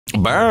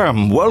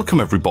Bam!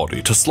 Welcome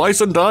everybody to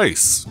Slice and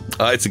Dice.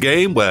 It's a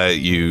game where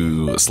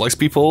you slice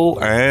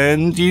people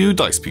and you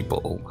dice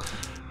people.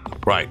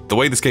 Right, the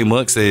way this game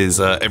works is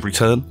every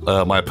turn,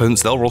 my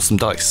opponents, they'll roll some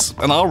dice,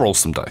 and I'll roll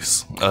some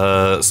dice.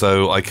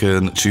 So I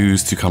can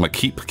choose to kind of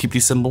keep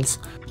these symbols.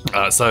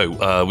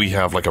 We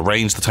have like a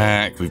ranged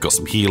attack, we've got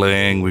some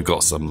healing, we've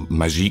got some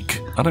magique.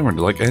 I don't really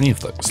like any of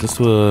those. Let's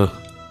do a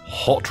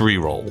hot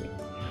reroll.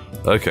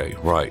 Okay,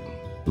 right.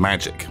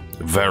 Magic.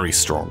 Very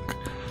strong.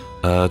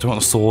 Do I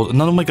want a sword?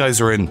 None of my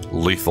guys are in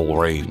lethal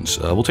range.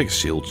 We'll take a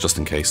shield just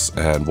in case.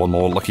 And one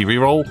more lucky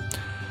reroll.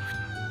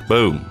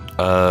 Boom.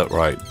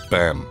 Right.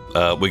 Bam.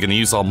 We're going to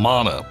use our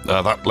mana.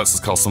 That lets us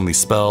cast some of these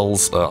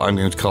spells. I'm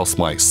going to cast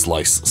my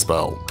Slice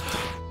spell.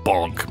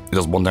 Bonk. It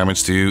does 1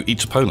 damage to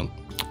each opponent.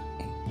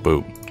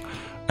 Boom.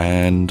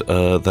 And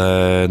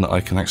then I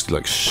can actually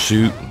like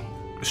shoot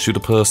a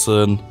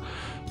person,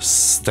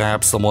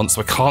 stab someone.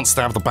 So I can't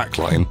stab the back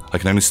line. I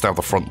can only stab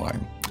the front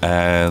line.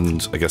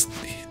 And I guess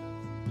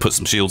put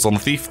some shields on the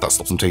thief. That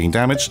stops him taking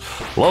damage.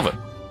 Love it.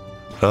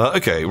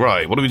 Okay,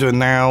 right. What are we doing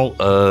now?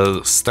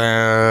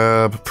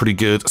 Stab. Pretty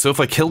good. So if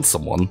I killed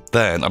someone,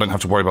 then I don't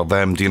have to worry about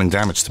them dealing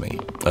damage to me,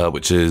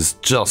 which is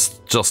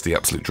just the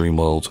absolute dream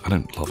world. I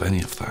don't love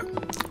any of that.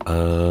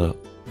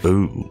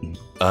 Boom.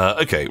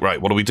 Okay,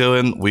 right. What are we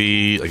doing?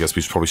 I guess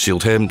we should probably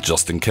shield him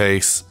just in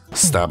case.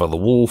 Stab of the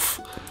wolf.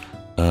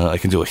 I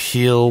can do a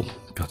heal.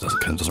 God,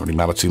 doesn't really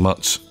matter too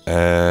much.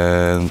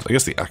 And I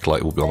guess the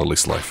acolyte will be on the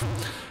least life.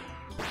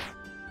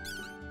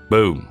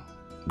 Boom.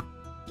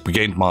 We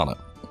gained mana.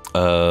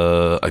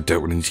 I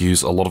don't really need to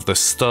use a lot of this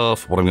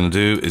stuff. What I'm going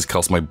to do is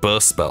cast my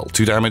burst spell.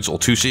 2 damage or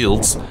 2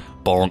 shields.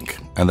 Bonk.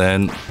 And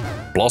then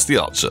blast the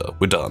archer.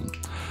 We're done.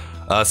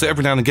 So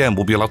every now and again,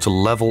 we'll be allowed to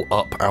level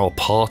up our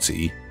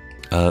party.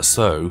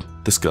 So,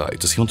 this guy,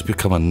 does he want to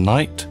become a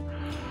knight?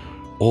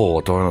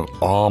 Or do I want an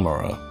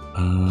armorer?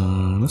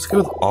 Let's go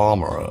with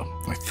armorer,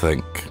 I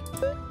think.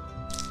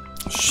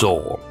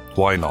 Sure.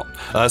 Why not?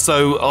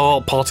 So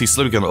our party's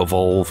slowly going to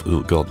evolve.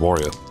 Oh god,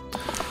 warrior.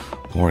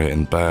 Warrior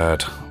in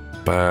bad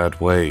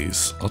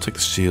ways. I'll take the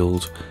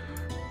shield.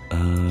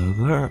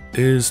 That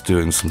is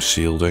doing some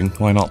shielding.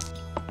 Why not?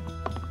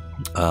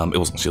 It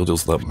wasn't shield, it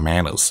was the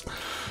manners.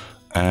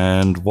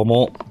 And one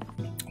more.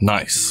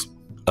 Nice.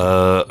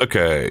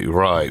 Okay,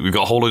 right. We've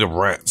got a whole load of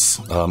rats.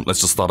 Let's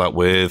just start out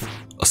with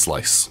a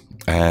slice.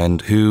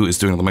 And who is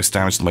doing the most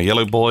damage to my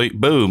yellow boy?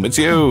 Boom, it's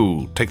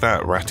you! Take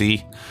that,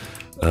 ratty.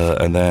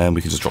 And then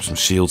we can just drop some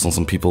shields on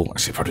some people.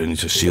 Actually, I probably need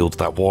to shield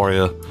that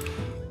warrior.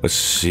 Let's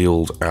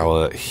shield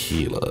our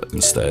healer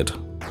instead.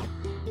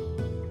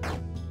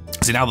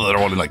 See, now that they're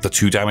all in like the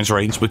 2 damage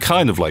range, we're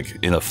kind of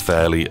like in a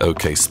fairly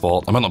okay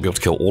spot. I might not be able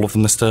to kill all of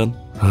them this turn.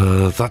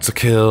 That's a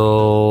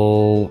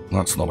kill.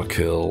 That's not a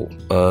kill.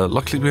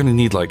 Luckily, we only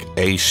need like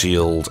a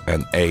shield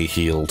and a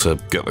heal to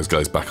get those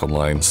guys back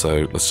online.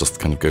 So let's just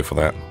kind of go for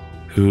that.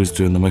 Who is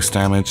doing the most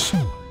damage?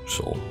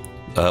 Sure.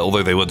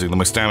 Although they weren't doing the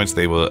most damage,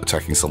 they were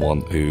attacking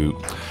someone who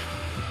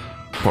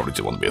probably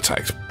didn't want to be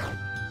attacked.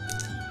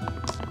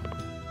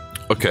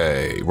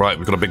 Okay, right,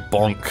 we've got a big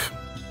bonk.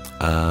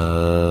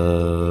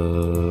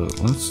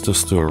 Let's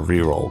just do a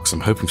reroll, because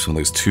I'm hoping some of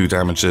those 2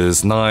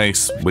 damages.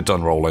 Nice, we're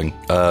done rolling.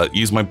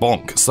 Use my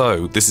bonk.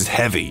 So, this is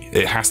heavy.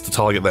 It has to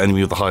target the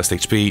enemy with the highest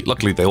HP.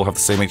 Luckily, they all have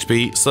the same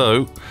HP,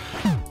 so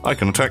I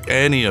can attack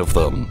any of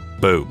them.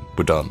 Boom,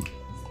 we're done.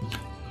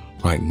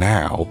 Right,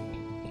 now,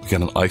 we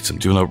get an item.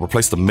 Do you want to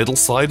replace the middle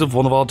side of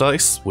one of our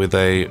dice with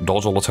a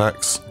dodge all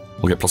attacks?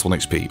 We'll get +1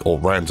 HP, or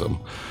random.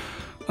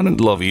 I don't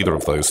love either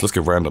of those. Let's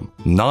go random.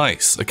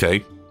 Nice.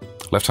 Okay.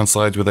 Left-hand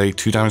side with a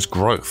 2 damage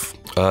growth.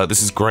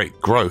 This is great.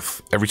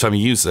 Growth. Every time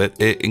you use it,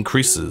 it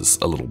increases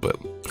a little bit.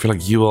 I feel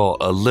like you are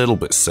a little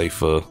bit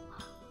safer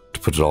to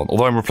put it on.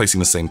 Although I'm replacing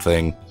the same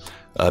thing.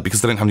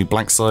 Because they don't have any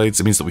blank sides,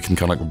 it means that we can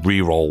kind of like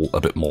re-roll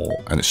a bit more,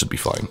 and it should be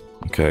fine.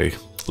 Okay.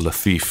 Le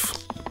Thief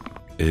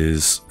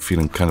is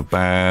feeling kind of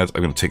bad.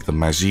 I'm going to take the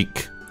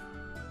magique.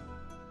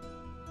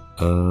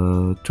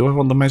 Do I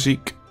want the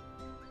magique?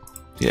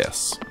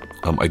 Yes.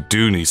 I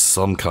do need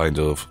some kind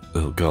of...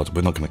 Oh god,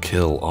 we're not going to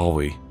kill, are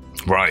we?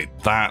 Right,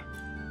 that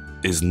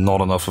is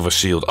not enough of a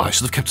shield. I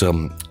should have kept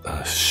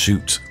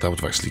shoot. That would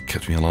have actually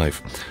kept me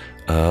alive.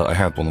 I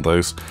had one of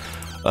those.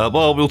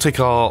 Well, we'll take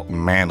our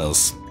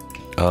manners.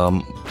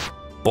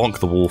 Bonk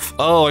the wolf.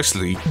 Oh,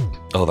 actually...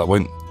 Oh, that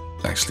won't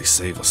actually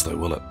save us though,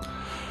 will it?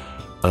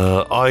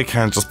 I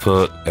can just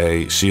put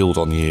a shield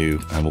on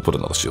you, and we'll put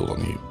another shield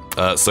on you.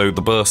 So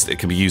the burst, it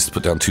can be used to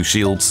put down 2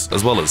 shields,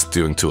 as well as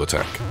doing 2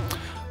 attack.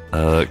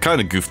 Kind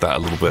of goofed that a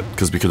little bit,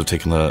 because we could have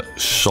taken a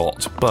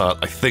shot,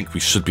 but I think we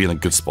should be in a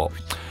good spot.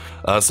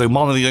 So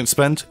mana that you don't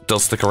spend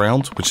does stick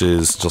around, which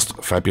is just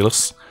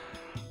fabulous.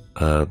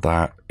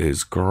 That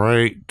is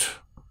great.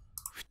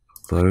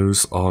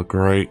 Those are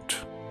great.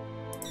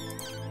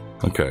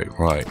 Okay,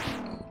 right.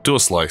 Do a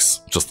slice,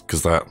 just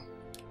because that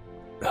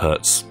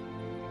hurts.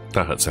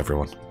 That hurts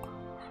everyone.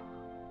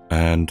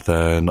 And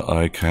then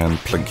I can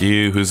plink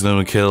you, who's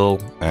going to kill,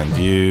 and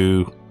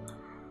you.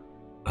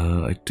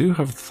 I do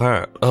have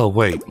that. Oh,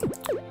 wait.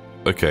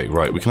 Okay,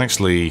 right, we can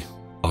actually...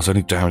 Oh, it's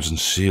only damage and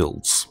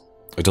shields.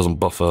 It doesn't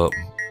buffer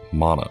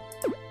mana.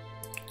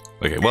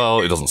 Okay,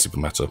 well, it doesn't super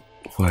matter.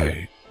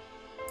 Wait.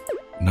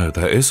 No,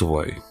 there is a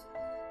way.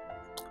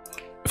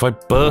 If I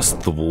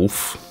burst the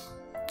wolf,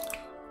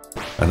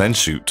 and then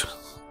shoot,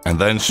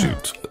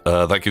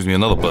 that gives me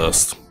another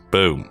burst.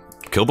 Boom.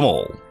 Kill them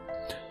all.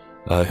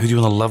 Who do you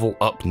want to level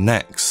up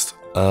next?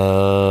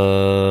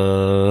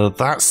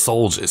 That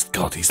soldier is...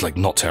 God, he's like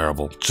not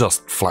terrible.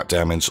 Just flat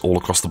damage all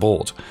across the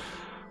board.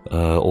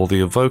 Or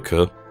the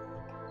evoker.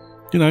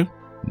 You know,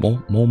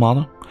 more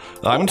mana.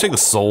 I'm going to take the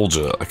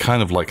soldier. I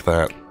kind of like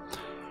that.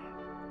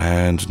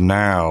 And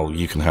now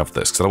you can have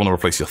this, because I don't want to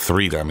replace your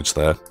 3 damage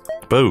there.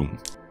 Boom.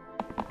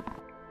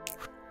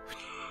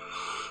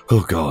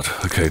 Oh god,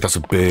 okay, that's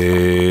a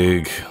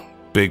big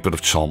bit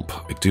of chomp.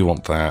 I do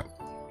want that.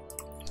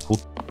 We'll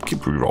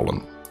keep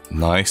re-rolling.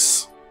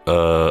 Nice.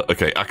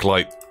 Okay,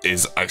 Acolyte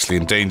is actually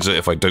in danger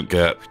if I don't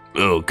get,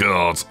 oh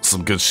god,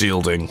 some good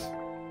shielding.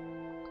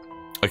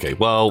 Okay,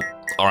 well,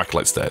 our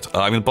Acolyte's dead.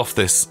 I'm gonna buff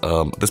this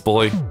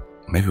boy.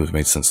 Maybe it would have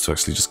made sense to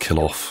actually just kill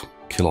off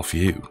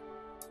you.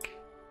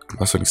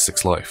 That's only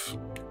 6 life.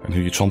 And who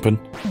are you chomping?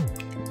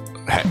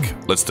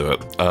 Heck, let's do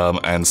it.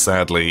 And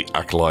sadly,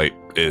 Acolyte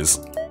is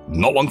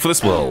not long for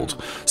this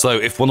world. So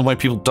if one of my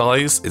people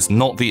dies, it's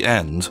not the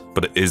end,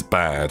 but it is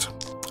bad.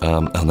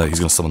 And then he's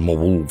going to summon more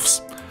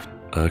wolves.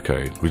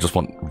 Okay, we just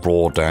want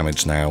raw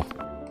damage now.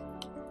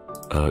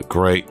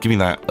 Great, give me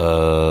that.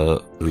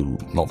 Ooh,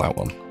 not that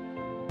one.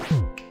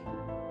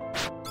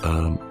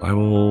 I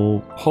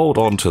will hold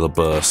on to the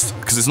burst,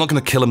 because it's not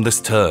going to kill him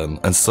this turn,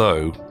 and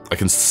so I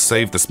can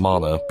save this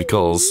mana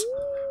because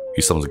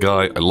he summons a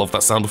guy. I love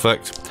that sound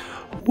effect.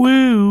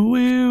 Woo,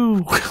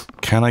 woo.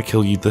 Can I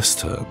kill you this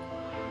turn?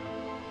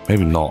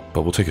 Maybe not,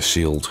 but we'll take a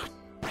shield.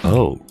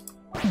 Oh.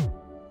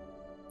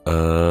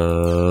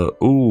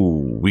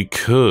 Ooh, we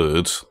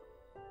could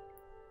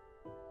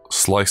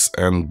slice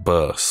and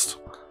burst.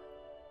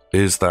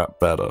 Is that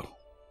better?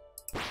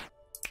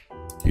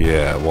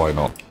 Yeah, why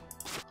not?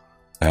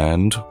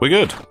 And we're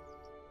good.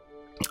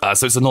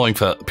 So it's annoying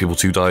for people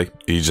to die.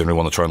 You generally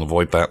want to try and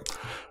avoid that.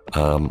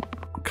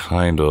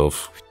 Kind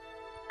of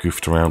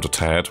goofed around a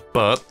tad,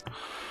 but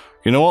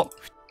you know what?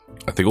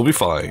 I think we'll be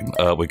fine.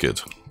 We're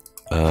good.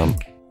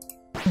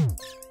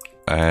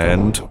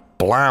 And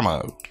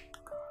blammo.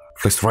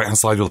 Placed right hand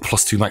side with a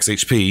 +2 max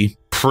HP.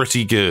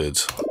 Pretty good.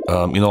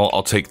 You know what?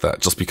 I'll take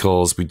that just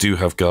because we do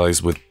have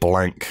guys with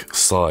blank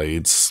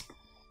sides.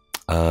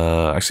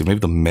 Actually, maybe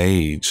the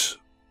mage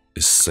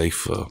is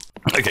safer.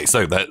 Okay,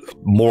 so that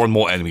more and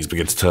more enemies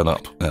begin to turn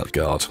up. Oh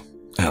god.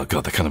 Oh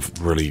god, they're kind of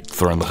really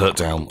throwing the hurt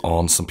down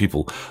on some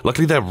people.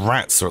 Luckily their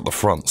rats are at the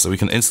front, so we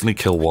can instantly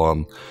kill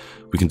one.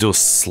 We can do a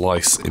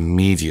slice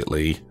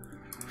immediately.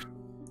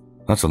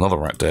 That's another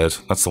rat dead.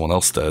 That's someone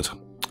else dead.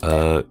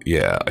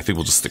 Yeah, I think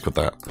we'll just stick with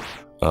that.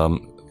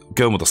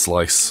 Going with a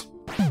slice.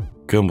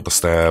 Going with a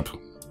stab.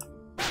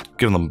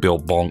 Giving them a big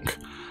old bonk.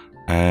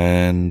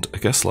 And I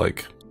guess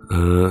like,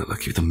 I'll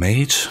keep the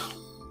mage.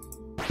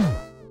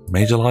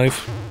 Mage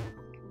alive?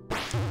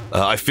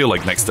 I feel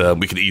like next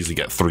turn we could easily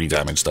get 3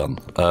 damage done.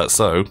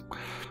 So,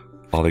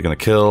 are they going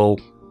to kill?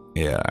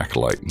 Yeah,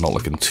 Acolyte not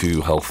looking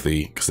too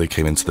healthy because they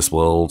came into this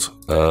world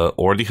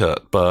already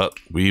hurt, but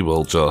we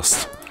will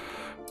just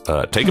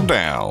take them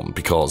down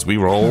because we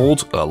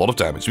rolled a lot of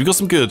damage. We got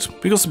some good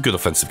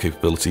offensive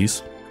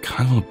capabilities.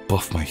 Kind of want to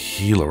buff my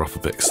healer up a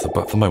bit because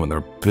at the moment they're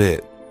a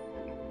bit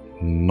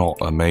not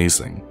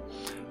amazing.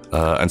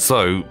 And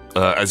so,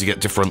 as you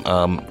get different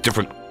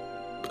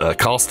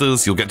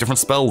casters, you'll get different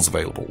spells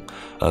available.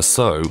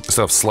 So,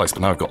 instead of slice,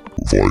 but now I've got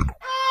void.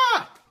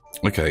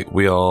 Okay,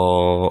 we are...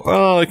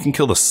 Oh, I can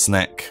kill the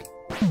snack.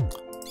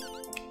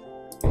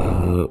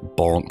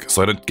 Bonk.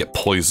 So I don't get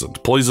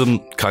poisoned. Poison,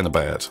 kind of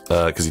bad,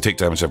 because you take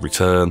damage every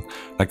turn.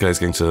 That guy's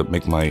going to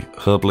make my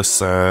herbalist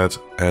sad.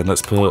 And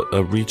let's put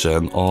a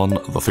regen on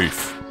the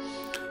thief.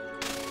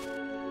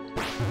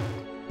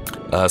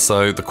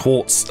 So the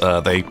quartz,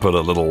 they put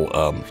a little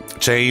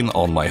chain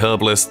on my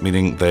herbalist,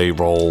 meaning they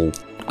roll...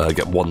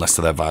 get 1 less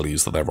to their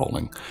values that they're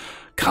rolling.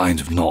 Kind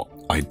of not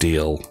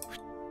ideal.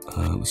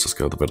 Let's just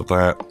go with a bit of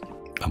that.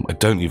 I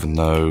don't even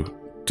know.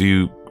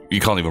 You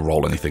can't even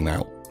roll anything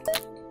now.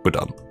 We're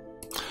done.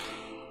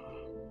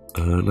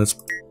 Let's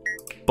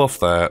buff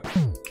that.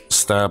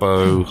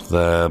 Stabbo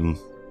them.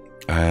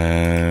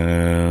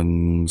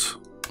 And...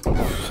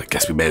 I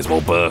guess we may as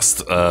well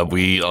burst.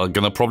 We are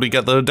going to probably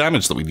get the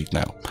damage that we need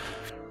now.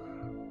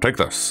 Take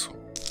this.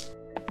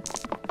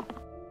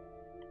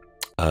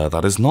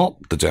 That is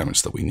not the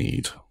damage that we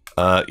need.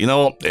 You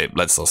know what? It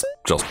lets us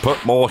just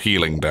put more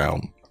healing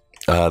down.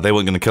 They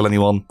weren't going to kill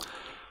anyone.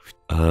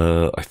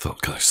 I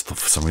thought, gosh, for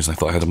some reason I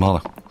thought I had a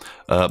mana.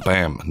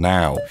 Bam.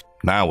 Now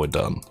we're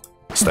done.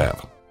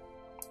 Stab.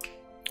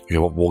 Okay,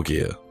 what war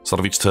gear? Start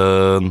of each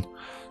turn.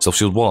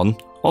 Self-shield 1.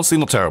 Honestly,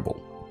 not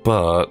terrible.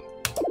 But,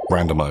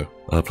 randomo.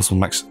 +1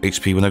 max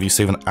HP whenever you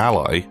save an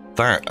ally.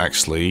 That,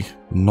 actually,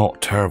 not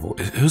terrible.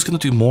 Who's going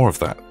to do more of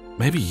that?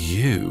 Maybe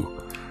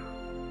you.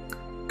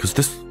 Because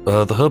this,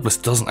 the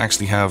herbalist doesn't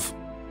actually have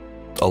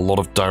a lot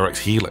of direct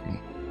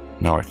healing.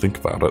 Now I think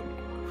about it.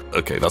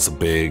 Okay, that's a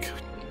big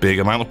big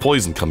amount of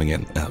poison coming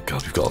in. Oh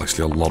god, we've got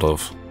actually a lot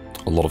of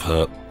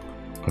hurt.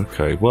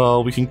 Okay,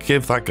 well, we can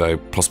give that guy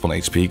 +1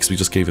 HP because we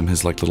just gave him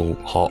his like little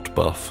heart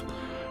buff.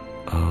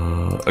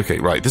 Okay,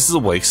 right, this is a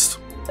waste.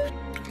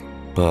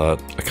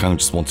 But I kind of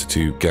just wanted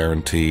to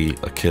guarantee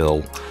a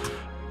kill.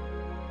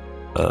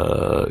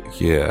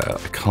 Yeah,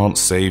 I can't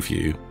save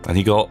you. And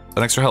he got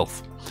an extra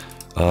health.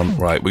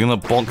 Right, we're gonna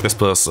bonk this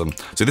person.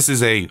 So this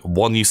is a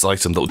one-use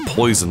item that would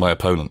poison my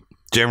opponent.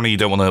 Generally, you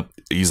don't want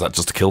to use that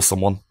just to kill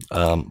someone.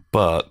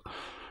 But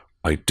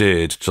I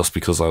did just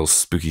because I was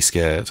spooky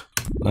scared.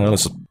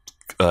 Let's just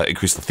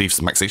increase the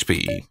thief's max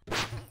HP.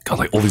 God,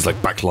 like all these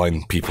like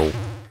backline people.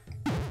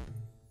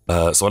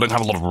 So I don't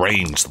have a lot of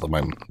range at the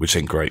moment, which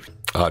ain't great.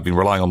 I've been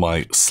relying on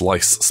my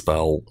slice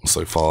spell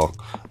so far.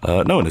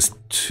 No one is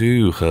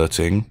too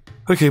hurting.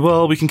 Okay,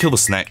 well, we can kill the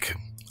snack,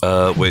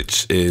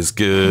 which is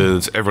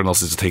good. Everyone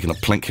else is just taking a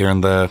plink here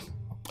and there.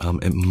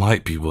 It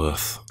might be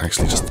worth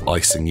actually just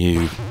icing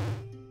you.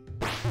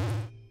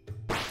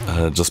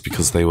 Just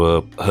because they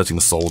were hurting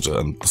the soldier,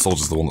 and the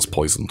soldier's the one that's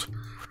poisoned.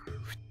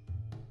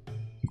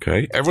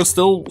 Okay, everyone's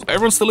still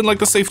in like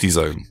the safety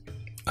zone.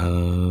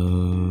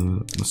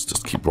 Let's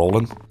just keep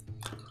rolling.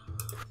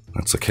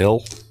 That's a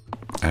kill.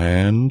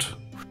 And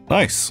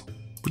nice.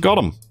 We got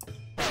him.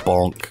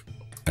 Bonk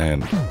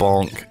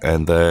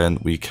and then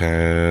we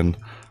can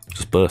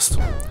just burst.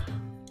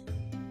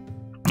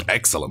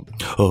 Excellent.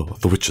 Oh,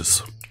 the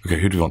witches. Okay,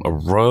 who do we want? A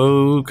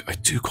rogue? I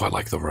do quite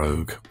like the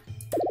rogue.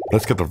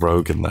 Let's get the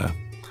rogue in there.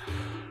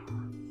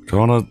 Do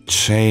I want to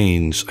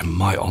change? I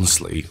might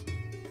honestly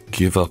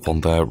give up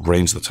on their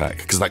ranged attack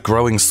because that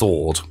growing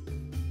sword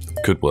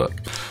could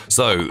work.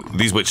 So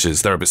these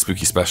witches, they're a bit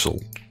spooky special.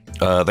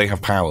 They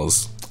have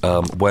powers.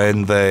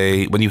 When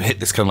you hit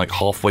this kind of like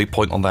halfway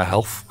point on their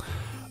health,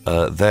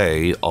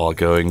 they are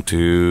going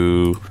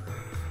to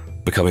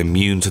become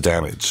immune to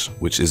damage,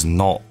 which is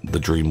not the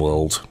dream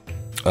world.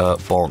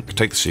 Bonk,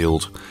 take the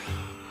shield.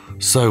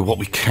 So what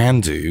we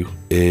can do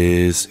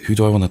is, who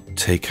do I want to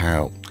take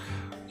out?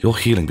 You're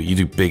healing, but you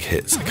do big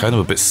hits. I'm kind of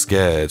a bit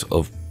scared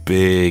of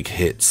big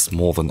hits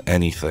more than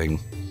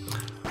anything.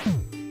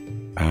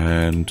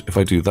 And if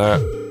I do that,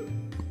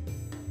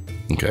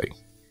 okay,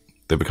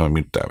 they become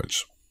immune to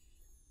damage.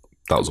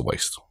 That was a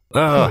waste.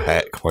 Oh,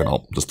 heck, why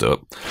not? Just do it.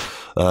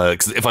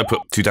 Because if I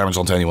put 2 damage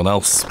onto anyone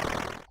else,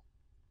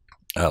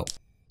 oh,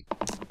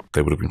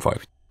 they would have been fine.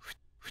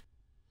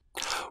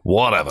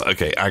 Whatever.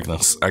 Okay,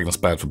 Agnes. Agnes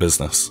bad for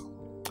business.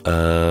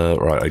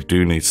 Right, I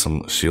do need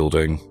some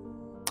shielding.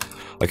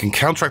 I can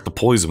counteract the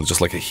poison with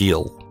just like a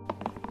heal.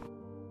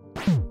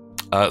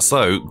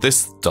 So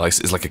this dice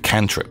is like a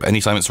cantrip.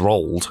 Anytime it's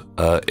rolled,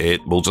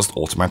 it will just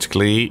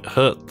automatically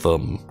hurt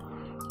them.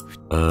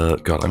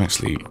 God, I'm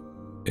actually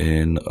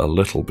in a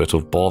little bit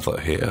of bother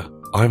here.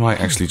 I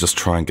might actually just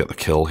try and get the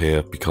kill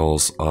here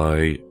because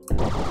I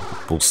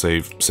will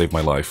save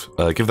my life.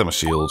 Give them a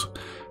shield.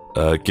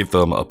 Give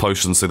them a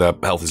potion so their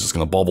health is just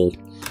going to bobble.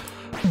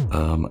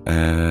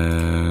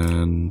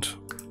 And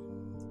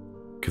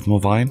give them a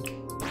vine.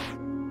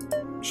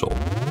 Sure.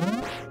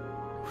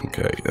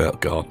 Okay, oh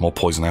god, more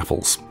poison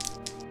apples.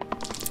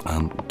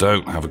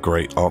 Don't have a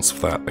great answer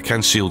for that. I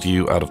can shield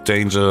you out of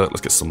danger.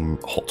 Let's get some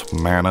hot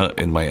mana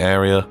in my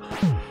area.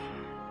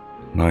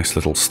 Nice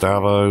little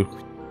stavo.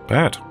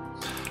 Bad.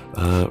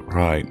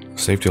 Right,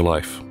 saved your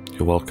life.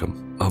 You're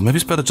welcome. Oh, maybe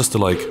it's better just to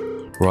like,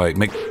 right,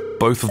 make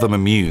both of them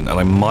immune, and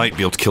I might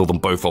be able to kill them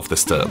both off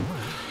this turn.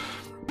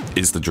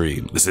 Is the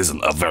dream. This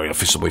isn't a very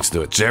official way to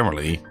do it.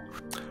 Generally,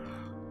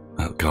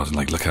 oh god, and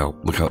like look how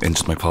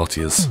injured my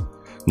party is.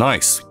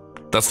 Nice.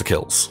 That's the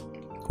kills.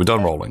 We're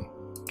done rolling.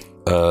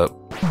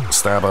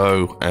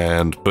 Stabbo,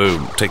 and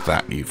boom. Take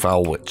that, you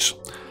foul witch.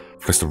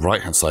 Press the right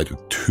hand side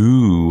with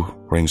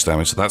 2 range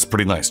damage. That's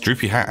pretty nice.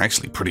 Droopy hat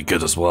actually pretty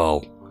good as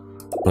well.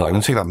 But I'm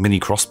going to take that mini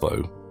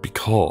crossbow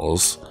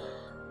because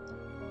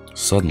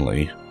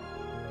suddenly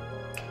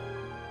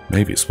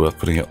maybe it's worth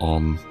putting it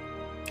on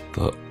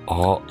the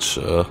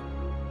archer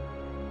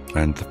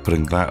and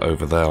putting that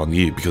over there on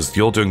you because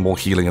you're doing more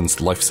healing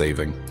and life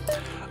saving.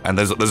 And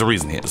there's a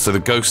reason here. So the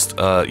ghost,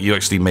 you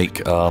actually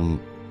make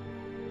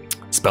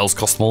spells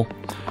cost more.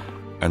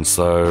 And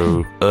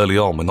so early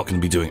on, we're not going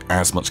to be doing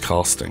as much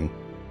casting.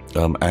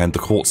 And the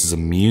quartz is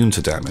immune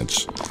to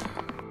damage,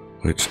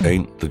 which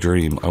ain't the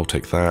dream. I'll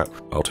take that.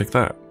 I'll take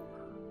that.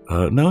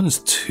 No one is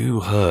too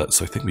hurt,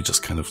 so I think we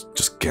just kind of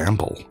just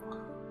gamble.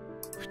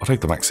 I'll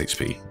take the max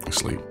HP,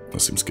 actually.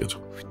 That seems good.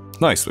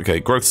 Nice. Okay,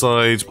 growth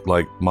side,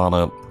 like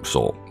mana,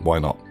 sure, why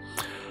not?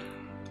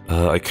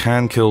 I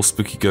can kill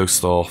Spooky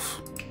Ghost off.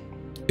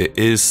 It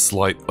is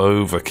slight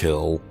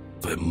overkill,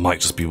 but it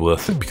might just be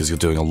worth it because you're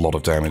doing a lot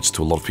of damage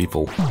to a lot of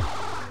people.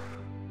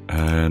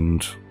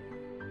 And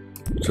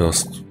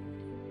just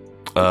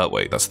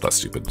wait, that's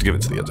stupid. Give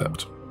it to the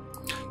adept.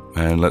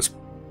 And let's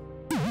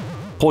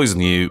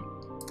poison you.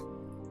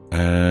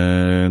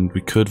 And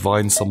we could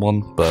vine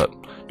someone, but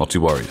not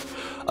too worried.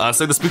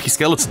 So the spooky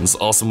skeletons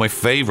are some of my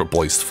favourite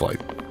boys to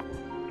fight.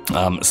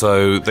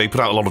 So they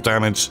put out a lot of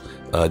damage.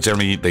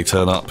 Generally, they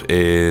turn up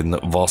in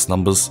vast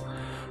numbers,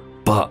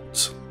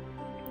 but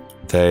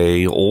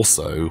they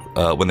also,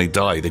 when they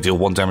die, they deal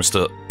 1 damage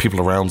to people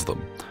around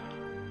them.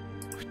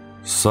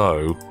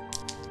 So,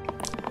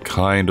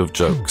 kind of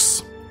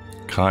jokes.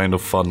 Kind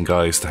of fun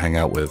guys to hang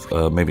out with.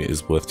 Maybe it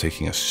is worth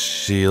taking a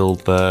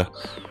shield there,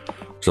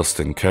 just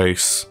in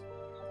case.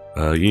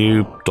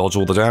 You dodge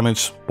all the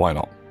damage? Why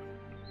not?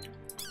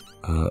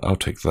 I'll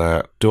take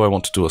that. Do I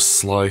want to do a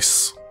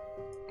slice?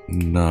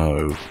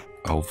 No.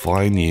 I'll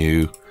vine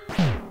you,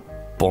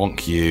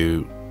 bonk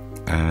you,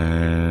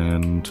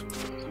 and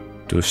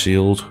do a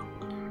shield.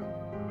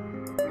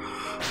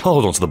 I'll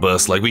hold on to the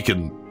burst, like we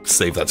can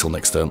save that till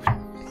next turn.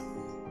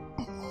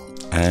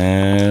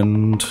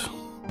 And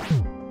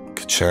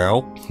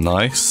ka-chow,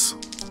 nice.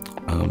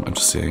 I'm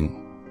just seeing.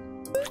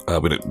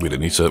 We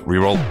don't need to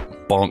reroll.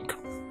 Bonk.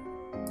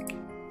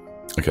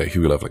 Okay,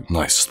 who are we leveling?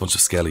 Nice, just a bunch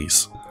of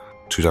skellies.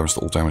 2 damage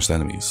to all damaged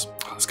enemies.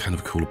 That's kind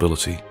of a cool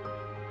ability.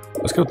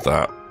 Let's go with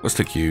that. Let's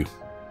take you.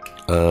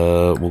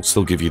 We'll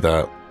still give you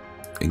that.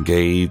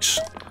 Engage.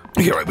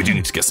 Okay, right, we do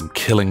need to get some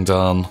killing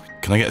done.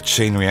 Can I get a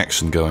chain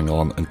reaction going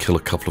on and kill a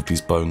couple of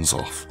these bones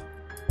off?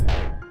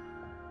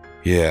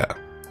 Yeah.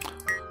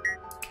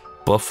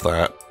 Buff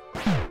that.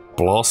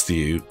 Blast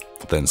you.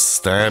 Then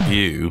stab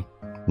you.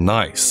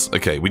 Nice.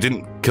 Okay, we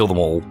didn't kill them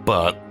all,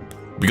 but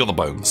we got the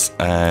bones.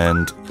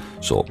 And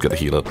sure, get the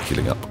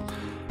healing up.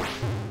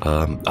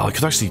 Oh, I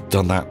could actually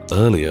done that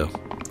earlier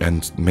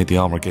and made the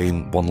armor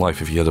gain 1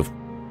 life if he had have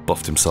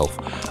buffed himself.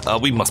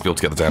 We must be able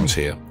to get the damage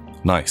here.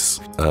 Nice.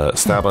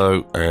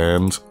 Stabbo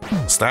and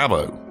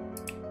Stabbo.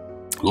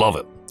 Love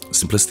it.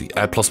 Simplicity.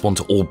 Add +1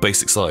 to all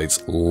basic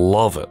sides.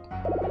 Love it.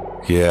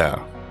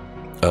 Yeah.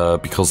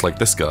 Because like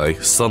this guy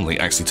suddenly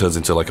actually turns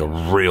into like a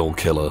real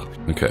killer.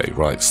 Okay,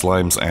 right.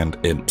 Slimes and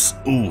imps.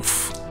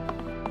 Oof.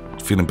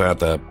 Feeling bad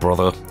there,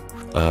 brother.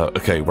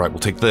 Okay, right. We'll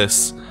take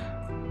this.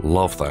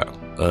 Love that.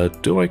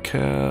 Do I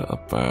care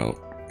about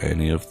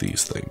any of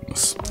these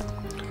things?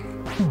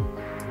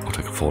 I'll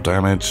take a 4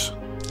 damage.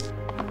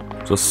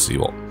 Just see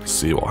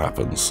what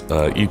happens.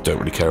 You don't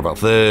really care about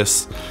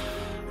this.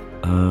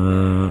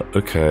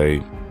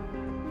 Okay.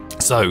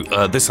 So,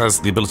 this has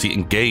the ability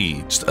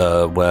Engaged,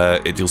 where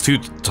it deals 2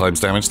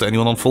 times damage to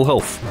anyone on full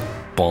health.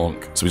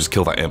 Bonk. So we just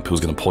kill that imp who's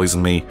going to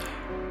poison me.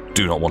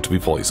 Do not want to be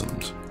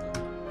poisoned.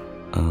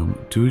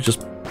 Do we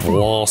just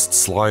blast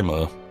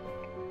Slimer?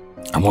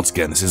 And once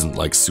again, this isn't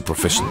like super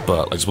efficient,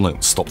 but I just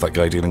want to stop that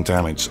guy dealing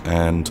damage,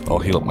 and I'll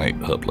heal up my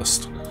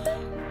herbalist.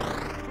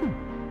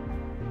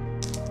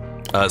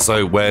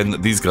 So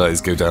when these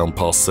guys go down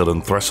past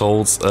certain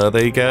thresholds,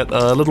 they get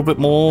a little bit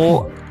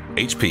more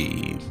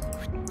HP.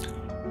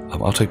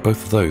 I'll take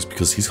both of those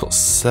because he's got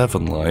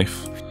 7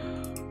 life.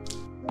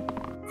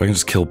 If I can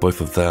just kill both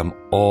of them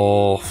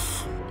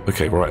off.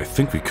 Okay, right, I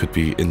think we could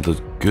be in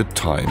the good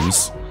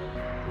times.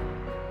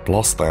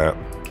 Blast that.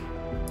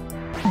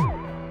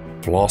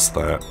 Blast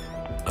that.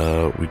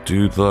 We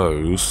do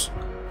those.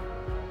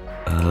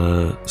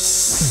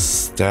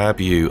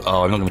 Stab you.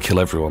 Oh, I'm not going to kill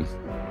everyone.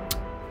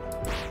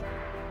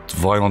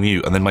 Divine on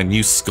you. And then my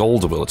new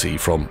Scold ability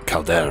from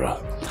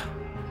Caldera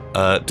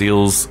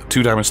deals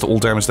 2 damage to all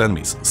damaged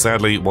enemies.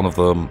 Sadly, one of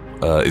them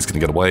is going to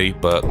get away,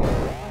 but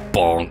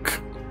bonk.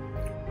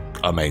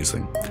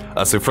 Amazing.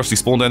 So freshly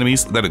spawned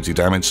enemies, they don't do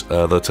damage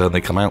the turn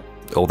they come out.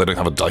 Or they don't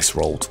have a dice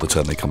rolled the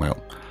turn they come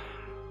out.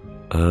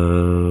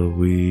 Oh,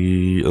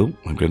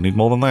 I'm gonna need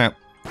more than that.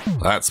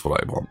 That's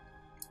what I want.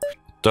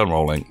 Done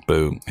rolling.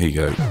 Boom. Here you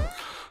go.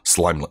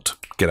 Slimelet.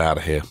 Get out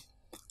of here.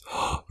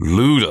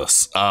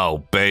 Ludus.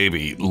 Oh,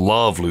 baby.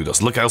 Love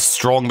Ludus. Look how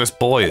strong this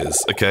boy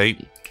is. Okay.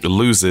 It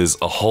loses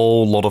a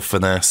whole lot of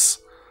finesse.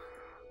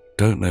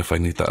 Don't know if I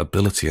need that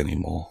ability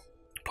anymore.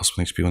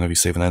 +1 HP whenever you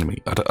save an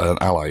enemy. An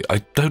ally. I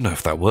don't know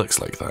if that works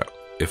like that.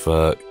 If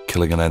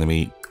killing an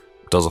enemy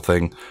does a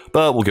thing.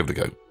 But we'll give it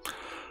a go.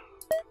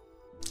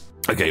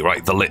 Okay,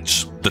 right, the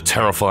Lich. The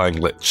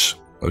terrifying Lich.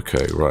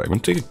 Okay, right, I'm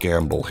going to take a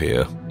gamble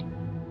here.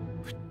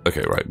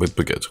 Okay, right, we're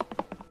good.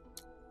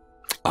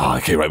 Ah,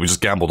 okay, right, we just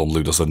gambled on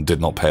Ludus and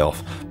did not pay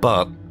off.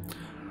 But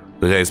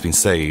the day has been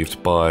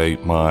saved by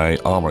my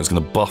armor. It's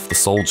going to buff the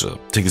soldier,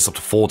 take this up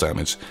to 4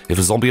 damage. If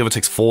a zombie ever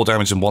takes 4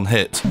 damage in 1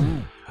 hit,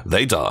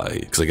 they die,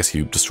 because I guess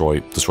you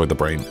destroyed the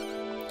brain.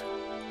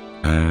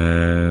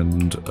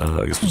 And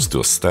I guess we'll just do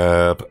a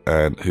stab.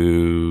 And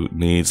who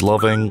needs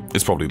loving?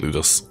 It's probably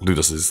Ludus.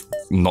 Ludus has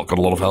not got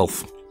a lot of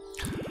health.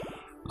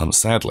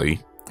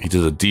 Sadly, he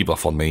did a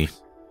debuff on me.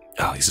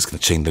 Oh, he's just going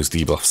to chain those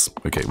debuffs.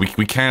 Okay,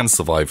 we can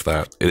survive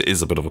that. It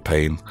is a bit of a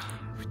pain.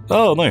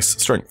 Oh, nice.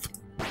 Strength.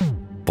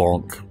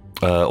 Bonk.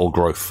 Or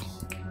growth.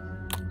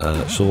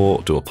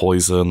 Sure, do a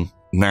poison.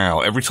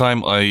 Now, every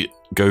time I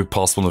go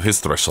past one of his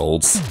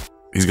thresholds,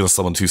 he's going to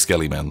summon 2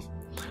 skelly men.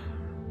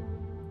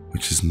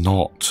 Which is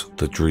not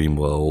the dream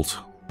world.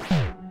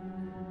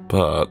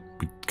 But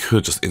we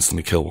could just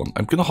instantly kill one.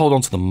 I'm going to hold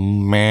on to the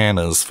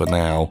manas for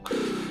now.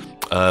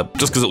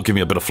 Just because it'll give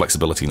me a bit of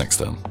flexibility next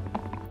turn.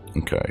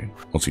 Okay.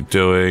 What's he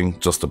doing?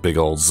 Just a big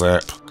old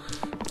zap.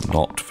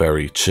 Not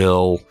very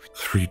chill.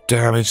 3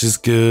 damage is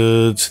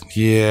good.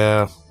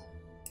 Yeah.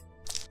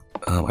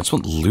 I just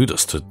want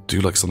Ludus to do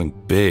like something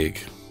big.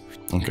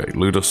 Okay,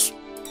 Ludus.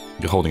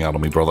 You're holding out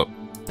on me, brother.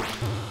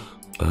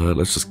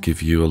 Let's just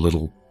give you a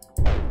little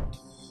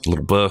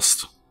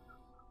burst.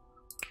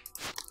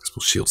 This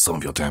will shield some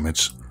of your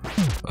damage.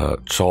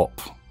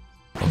 Chop.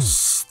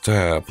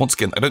 Stab. Once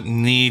again, I don't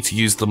need to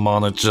use the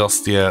mana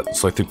just yet,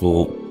 so I think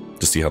we'll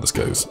just see how this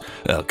goes.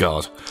 Oh,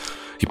 God.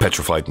 He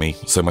petrified me,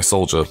 so my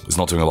soldier is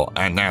not doing a lot.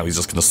 And now he's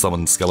just going to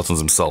summon skeletons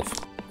himself.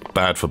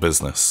 Bad for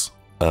business.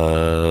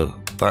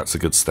 That's a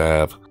good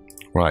stab.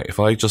 Right, if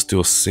I just do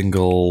a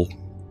single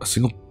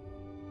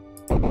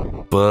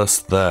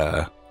burst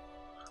there.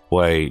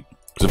 Wait,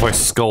 if I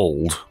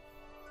scold,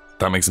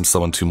 that makes him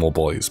summon 2 more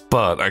boys.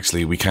 But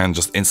actually, we can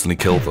just instantly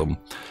kill them.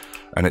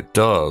 And it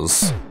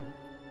does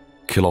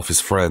kill off his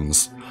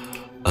friends.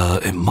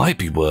 It might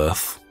be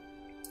worth...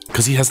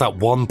 Because he has that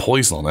 1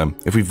 poison on him.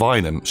 If we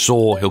vine him,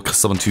 sure, he'll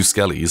summon 2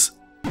 skellies.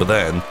 But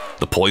then,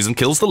 the poison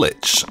kills the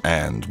lich.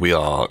 And we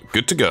are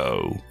good to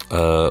go.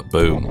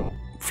 Boom.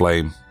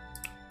 Flame.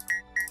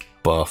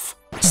 Buff.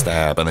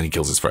 Stab. And then he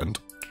kills his friend.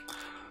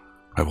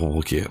 I will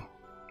walk here.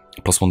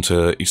 +1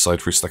 to each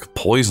side for each stack of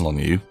poison on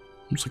you.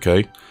 It's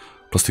okay.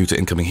 +2 to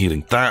incoming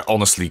healing. That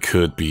honestly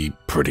could be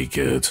pretty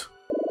good.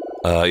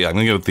 Yeah, I'm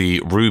gonna go with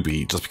the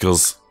ruby, just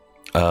because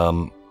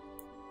I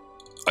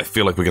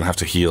feel like we're gonna have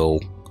to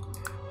heal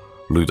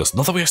Ludus.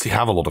 Not that we actually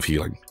have a lot of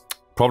healing.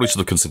 Probably should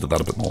have considered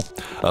that a bit more.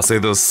 So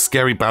the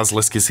scary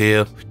basilisk is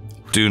here.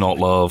 Do not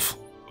love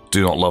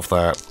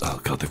that. Oh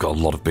god, they've got a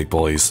lot of big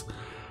boys.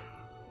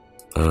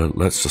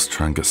 Let's just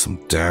try and get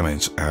some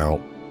damage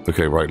out.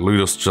 Okay, right,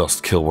 Ludus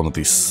just kill one of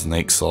these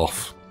snakes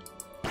off.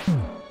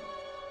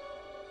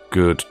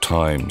 Good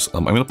times.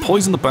 I'm gonna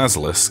poison the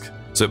basilisk,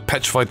 so it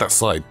petrified that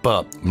side,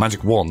 but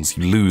magic wands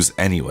you lose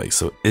anyway,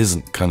 so it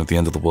isn't kind of the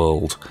end of the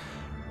world.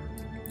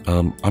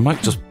 I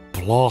might just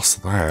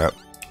blast that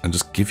and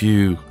just give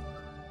you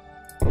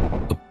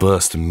a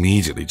burst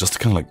immediately, just to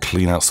kind of like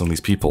clean out some of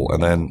these people,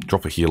 and then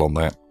drop a heal on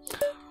that.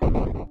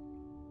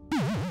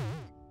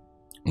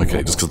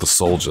 Okay, just because the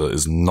soldier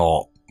is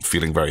not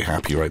feeling very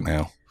happy right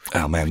now.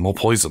 Oh man, more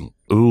poison.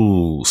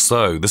 Ooh,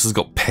 so this has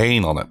got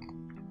pain on it.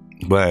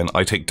 When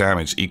I take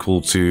damage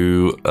equal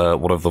to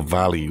whatever the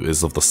value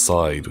is of the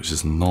side, which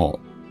is not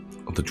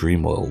the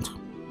dream world.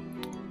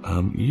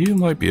 You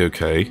might be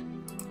okay.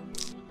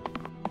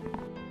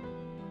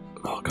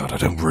 Oh god, I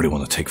don't really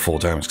want to take 4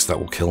 damage because that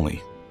will kill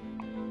me.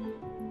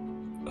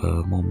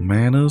 More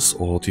manas,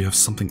 or do you have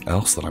something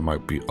else that I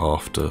might be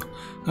after?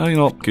 Oh, you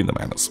know what, give me the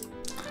manas.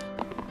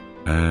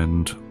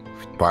 And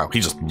wow, he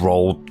just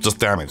rolled just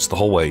damage the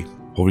whole way.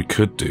 What we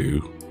could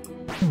do,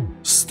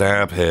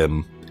 stab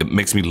him. It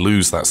makes me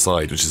lose that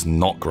side, which is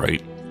not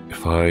great.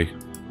 If I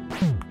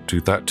do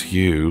that to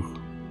you,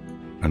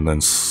 and then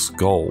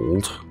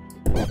scold,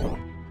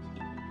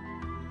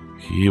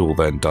 he will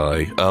then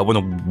die. When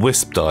a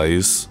wisp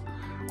dies,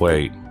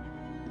 wait,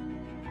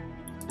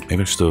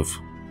 maybe I should have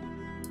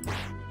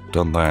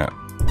done that.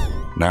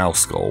 Now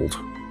scold,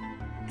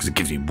 because it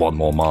gives me 1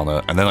 more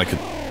mana, and then I could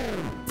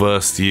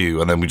burst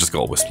you, and then we just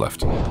got a wisp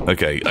left.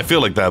 Okay, I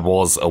feel like there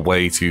was a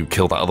way to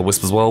kill that other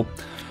wisp as well.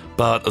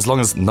 But as long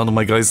as none of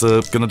my guys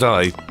are gonna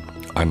die,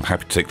 I'm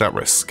happy to take that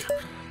risk.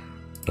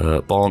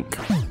 Bonk.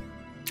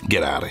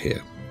 Get out of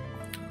here.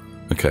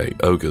 Okay,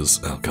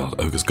 ogres. Oh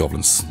god, ogres,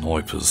 goblins,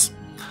 snipers.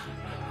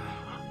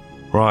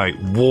 Right,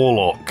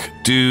 warlock.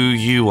 Do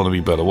you want to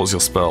be better? What's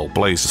your spell?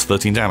 Blaze, just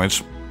 13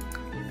 damage.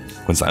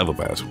 When's that ever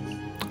bad?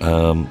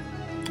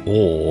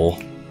 Or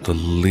the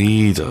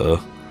leader.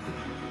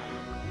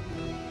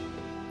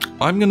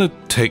 I'm gonna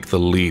take the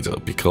leader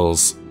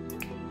because...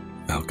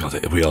 Oh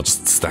god, we are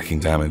just stacking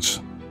damage.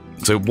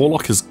 So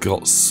Warlock has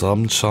got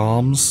some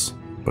charms.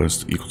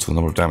 Bonus equal to the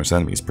number of damaged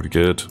enemies. Pretty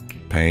good.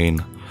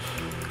 Pain.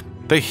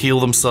 They heal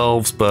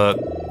themselves, but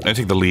I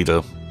take the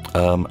leader.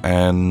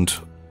 And...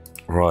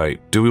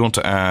 Right, do we want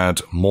to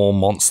add more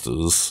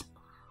monsters?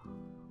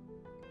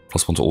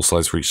 +1 to all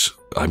sides for each...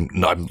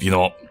 you know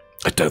what?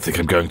 I don't think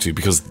I'm going to,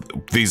 because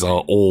these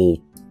are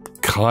all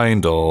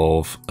kind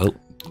of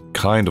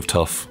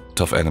tough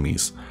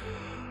enemies.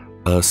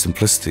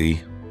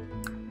 Simplicity...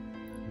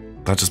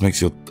 That just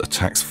makes your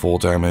attacks 4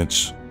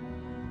 damage.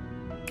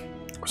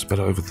 It's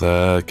better over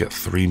there. Get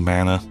 3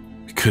 mana.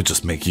 It could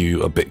just make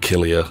you a bit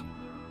killier.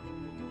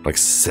 Like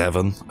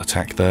 7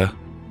 attack there.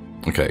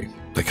 Okay,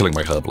 they're killing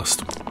my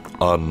herbalist.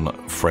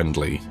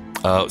 Unfriendly.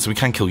 So we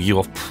can kill you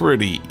off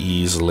pretty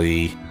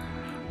easily.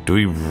 Do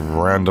we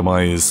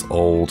randomize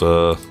old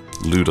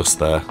Ludus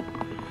there?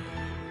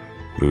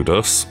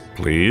 Ludus,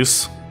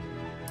 please.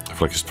 I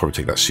feel like I should probably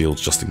take that shield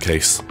just in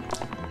case.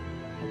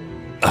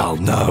 Oh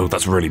no,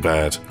 that's really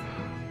bad.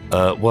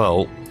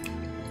 Well,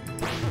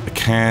 I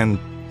can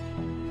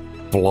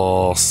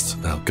blast...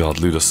 Oh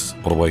god, Ludus,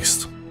 what a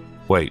waste.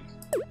 Wait.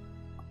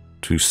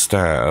 To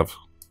stab.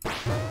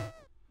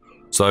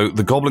 So,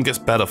 the goblin gets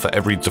better for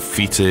every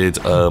defeated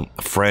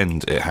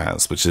friend it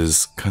has, which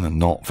is kind of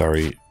not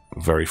very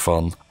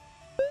fun.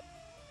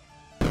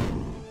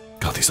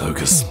 God, these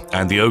ogres.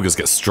 And the ogres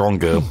get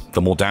stronger the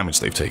more damage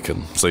they've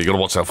taken. So you gotta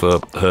watch out for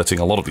hurting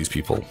a lot of these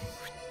people.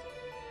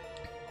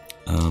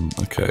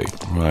 Okay,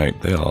 right,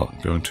 they are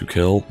going to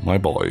kill my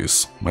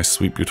boys. My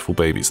sweet, beautiful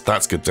babies.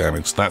 That's good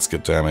damage, that's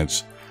good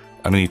damage.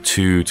 I need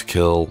 2 to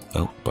kill...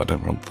 Oh, but I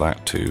don't want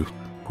that 2.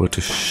 Were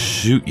to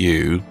shoot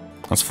you,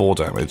 that's 4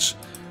 damage.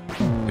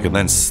 I can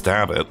then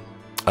stab it.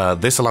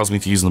 This allows me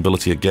to use an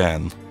ability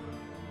again.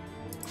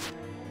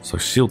 So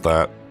shield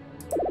that.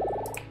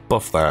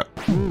 Buff that.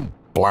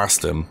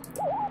 Blast him.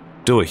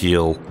 Do a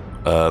heal.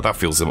 That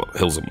heals him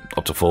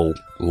up to full.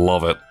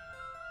 Love it.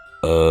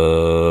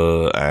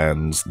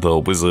 And the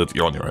wizard,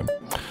 you're on your own.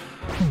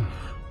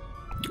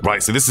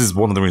 Right, so this is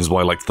one of the reasons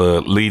why I like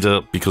the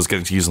leader, because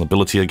getting to use an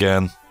ability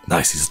again.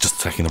 Nice, he's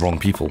just attacking the wrong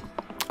people.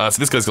 So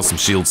this guy's got some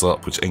shields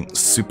up, which ain't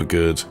super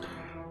good.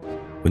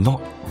 We're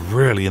not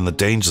really in the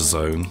danger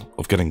zone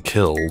of getting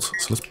killed,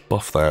 so let's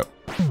buff that.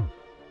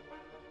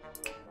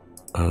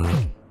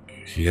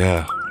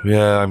 Yeah,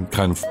 I'm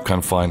kind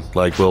of fine.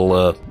 Like,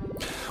 we'll,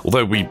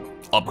 although we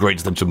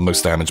upgraded them to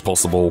most damage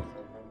possible,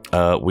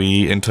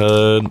 we in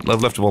turn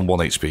left him on 1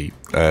 HP,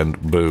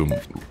 and boom,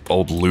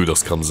 old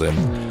Ludus comes in,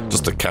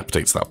 just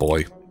decapitates that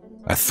boy.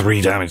 At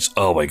 3 damage,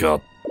 oh my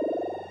god.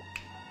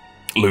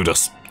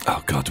 Ludus.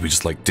 Oh god, do we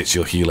just like ditch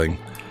your healing?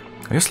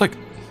 I guess like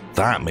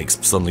that makes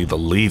suddenly the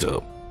leader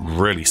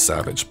really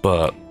savage,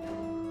 but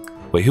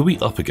wait, who are we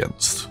up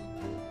against?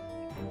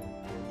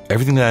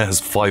 Everything there has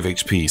 5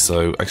 HP,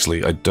 so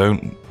actually I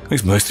don't... I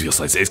think most of your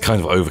sides, it's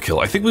kind of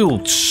overkill. I think we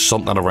will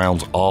shunt that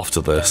around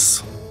after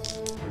this.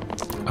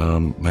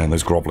 Man,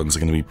 those goblins are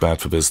going to be bad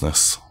for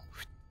business.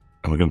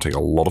 And we're going to take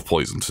a lot of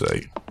poison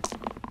today.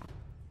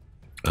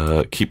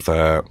 Keep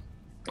that.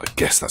 I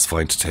guess that's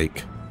fine to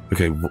take.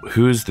 Okay,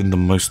 who is in the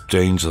most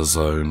danger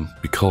zone?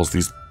 Because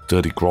these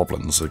dirty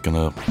goblins are going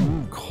to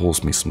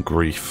cause me some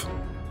grief.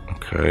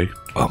 Okay.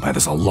 Oh man,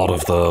 there's a lot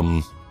of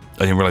them. I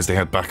didn't realize they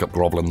had backup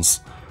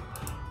goblins.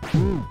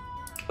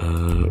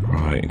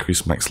 Right,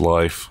 increase max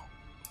life.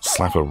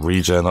 Slap a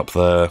regen up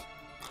there.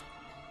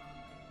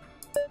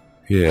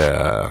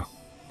 Yeah.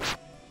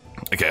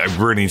 Okay, I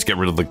really need to get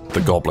rid of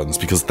the goblins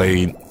because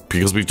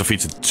we've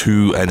defeated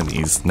 2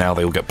 enemies, now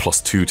they will get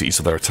 +2 to each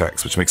of their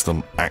attacks, which makes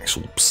them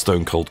actual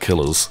stone cold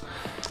killers.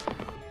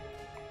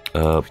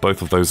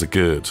 Both of those are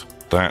good.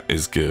 That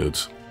is good.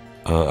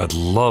 I'd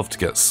love to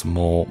get some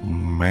more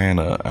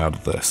mana out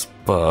of this,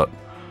 but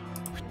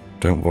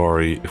don't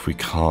worry if we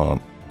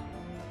can't.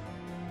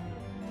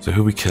 So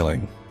who are we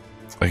killing?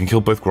 I can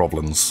kill both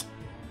goblins.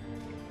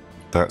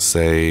 That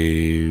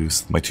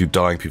saves my 2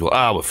 dying people.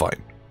 Ah, we're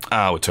fine.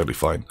 Ah, we're totally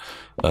fine.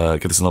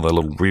 Give this another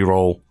little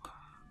reroll.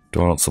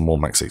 Do I want some more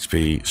max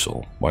HP?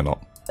 Sure, why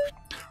not?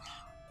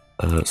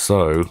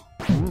 So,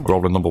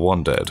 goblin number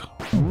 1 dead.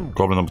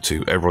 Goblin number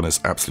 2, everyone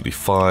is absolutely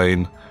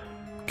fine.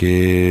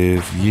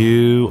 Give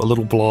you a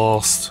little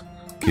blast.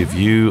 Give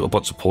you a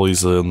bunch of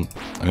poison.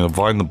 I'm going to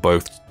vine them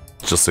both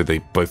just so they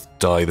both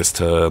die this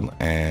turn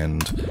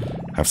and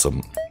have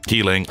some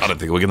healing. I don't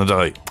think we're going to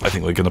die. I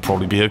think we're going to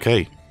probably be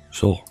okay.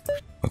 Sure,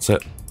 that's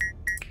it.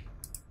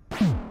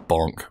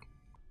 Bonk.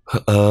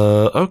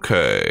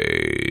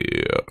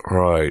 Okay.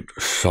 Right,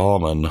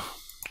 Shaman.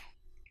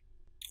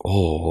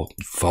 Or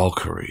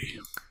Valkyrie.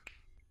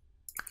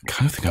 I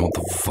kind of think I want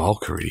the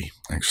Valkyrie,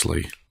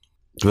 actually.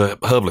 The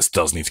Herbalist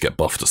does need to get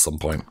buffed at some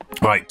point.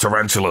 Right,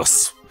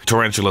 Tarantulas.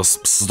 Tarantulas,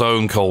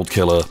 stone cold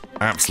killer.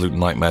 Absolute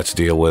nightmare to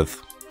deal with.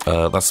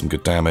 That's some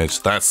good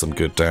damage. That's some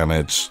good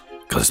damage.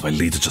 God, is my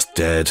leader just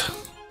dead?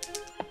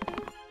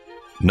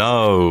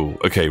 No!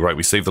 Okay, right,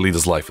 we saved the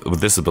leader's life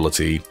with this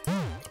ability.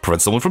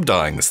 Prevent someone from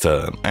dying this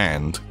turn,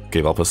 and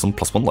gave our person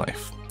 +1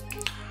 life.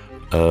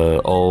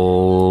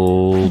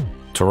 Old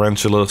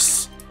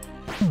Tarantulas.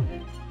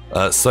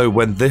 So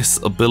when this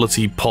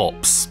ability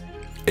pops,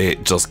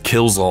 it just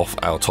kills off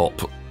our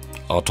top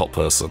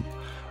person.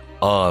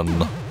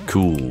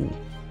 Uncool.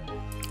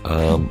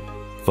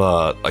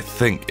 But I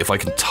think if I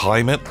can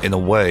time it in a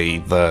way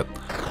that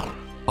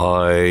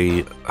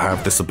I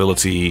have this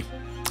ability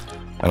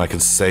and I can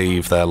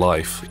save their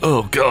life.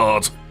 Oh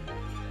god!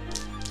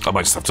 I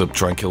might just have to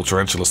try and kill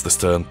Tarantulas this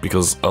turn,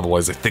 because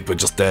otherwise I think we're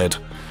just dead.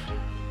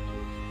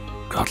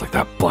 God, like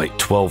that bite,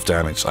 12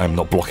 damage. I'm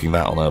not blocking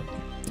that on a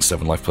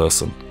 7 life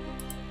person.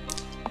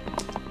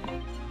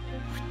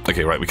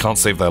 Okay, right, we can't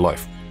save their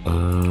life.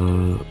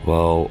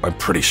 Well, I'm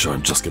pretty sure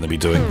I'm just going to be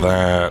doing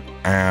that.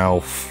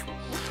 Ow.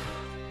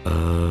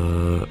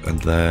 And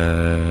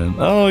then...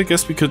 Oh, I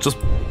guess we could just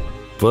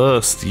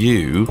burst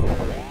you.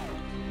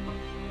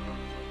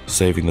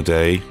 Saving the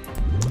day.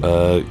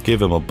 Give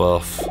him a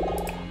buff.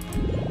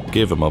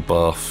 Give him a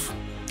buff.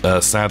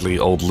 Sadly,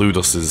 old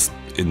Ludus is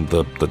in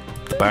the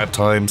bad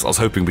times. I was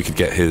hoping we could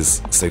get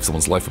his save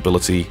someone's life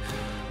ability.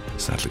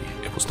 Sadly,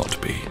 it was not to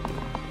be.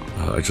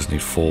 I just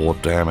need 4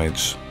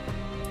 damage.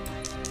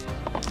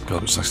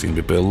 God, it's actually going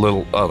to be a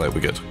little... Oh, there,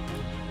 we're good.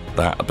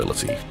 That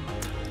ability.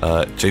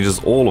 Changes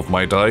all of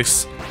my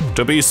dice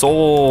to be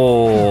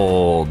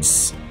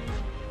swords.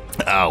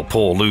 Ow,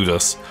 poor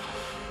Ludus.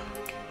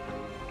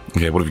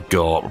 Okay, what have we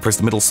got? Replace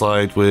the middle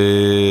side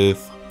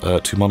with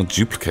 2 mana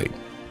duplicate.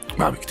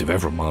 Wow, we could give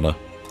everyone mana.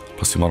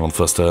 +2 mana on the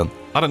first turn.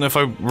 I don't know if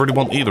I really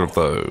want either of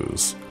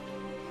those.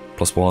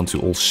 +1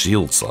 to all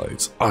shield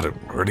sides. I don't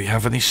really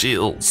have any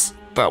shields.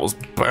 That was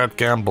bad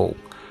gamble.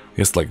 I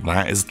guess like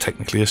that is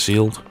technically a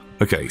shield.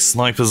 Okay,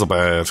 snipers are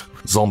bad.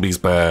 Zombies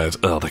bad.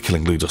 Oh, they're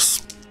killing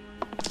Ludus.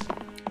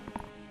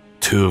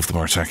 2 of them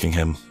are attacking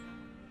him.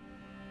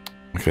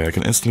 Okay, I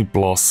can instantly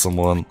blast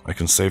someone. I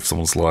can save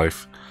someone's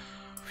life.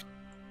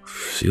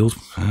 Shield?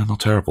 Not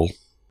terrible.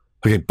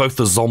 Okay, both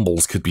the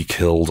zombies could be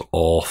killed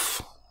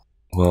off.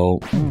 Well,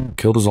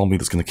 kill the zombie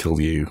that's going to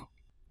kill you.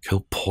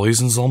 Kill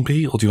poison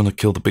zombie? Or do you want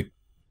to kill the big...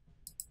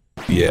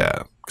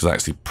 Yeah, because that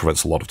actually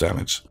prevents a lot of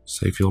damage.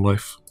 Save your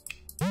life.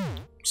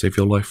 Save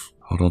your life.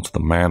 Hold on to the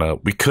mana.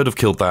 We could have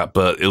killed that,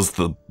 but it was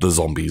the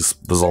zombies.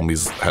 The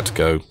zombies had to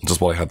go,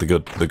 just while I had the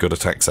good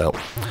attacks out.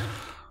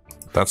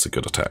 That's a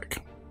good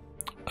attack.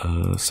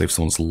 Save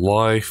someone's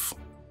life.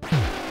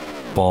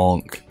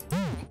 Bonk.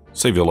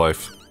 Save your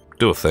life.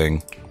 Do a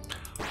thing.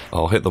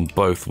 I'll hit them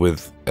both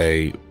with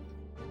a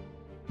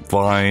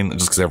vine,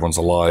 just because everyone's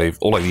alive.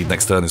 All I need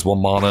next turn is 1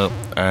 mana,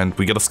 and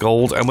we get a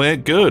scold, and we're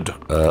good.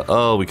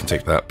 Oh, we can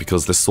take that,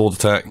 because this sword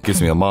attack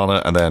gives me a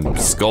mana, and then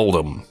scold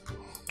them.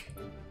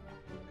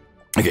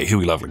 Okay, who are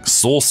we leveling?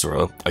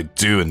 Sorcerer, I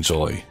do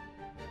enjoy.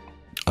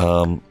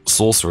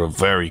 Sorcerer,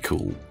 very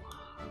cool.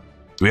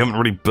 We haven't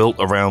really built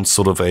around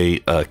sort of a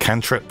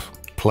cantrip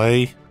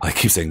play. I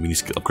keep saying we need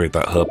to upgrade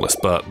that herbalist,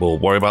 but we'll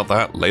worry about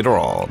that later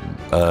on.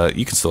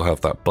 You can still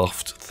have that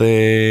buffed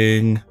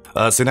thing.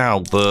 So now,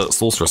 the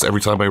sorceress,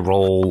 every time I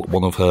roll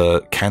one of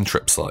her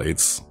cantrip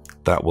sides,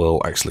 that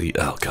will actually...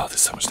 Oh god, there's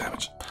so much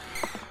damage.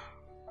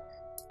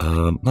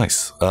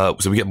 Nice.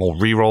 So we get more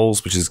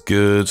rerolls, which is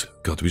good.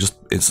 God, do we just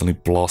instantly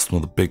blast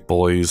one of the big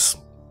boys?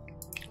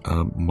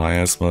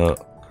 Miasma.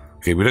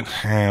 Okay, we don't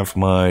have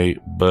my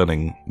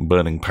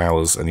burning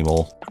powers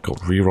anymore. Got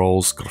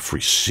rerolls, got a free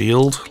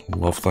shield.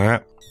 Love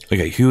that.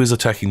 Okay, who is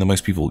attacking the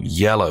most people?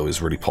 Yellow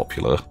is really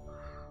popular.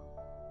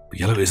 But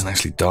yellow isn't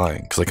actually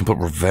dying, because I can put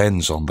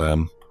revenge on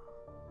them.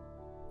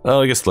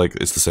 Oh, I guess like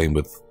it's the same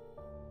with...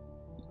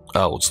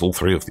 Oh, just all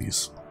 3 of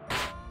these.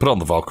 Put it on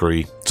the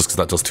Valkyrie, just because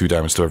that does 2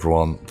 damage to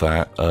everyone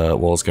that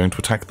was going to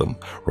attack them.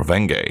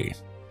 Revenge.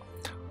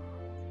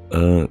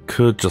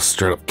 Could just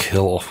straight up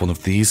kill off one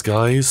of these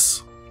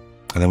guys.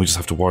 And then we just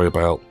have to worry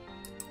about...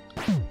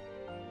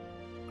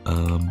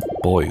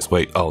 boys.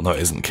 Wait, oh no, it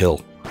isn't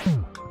kill.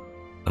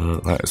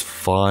 That is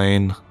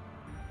fine.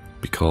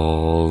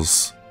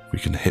 Because we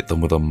can hit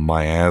them with a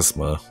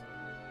miasma.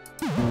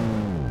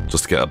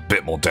 Just to get a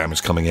bit more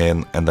damage coming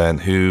in. And then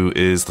who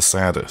is the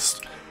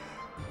saddest?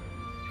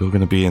 You're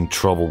going to be in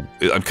trouble.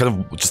 I'm kind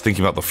of just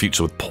thinking about the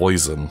future with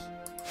poison.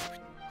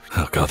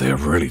 Oh god, they are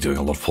really doing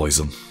a lot of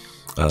poison.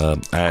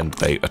 And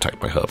they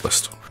attacked my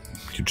herbalist.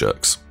 You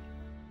jerks.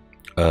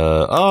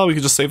 Oh, we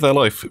could just save their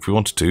life if we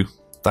wanted to.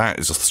 That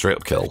is just a straight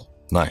up kill.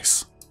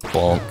 Nice.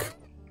 Bonk.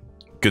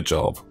 Good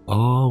job.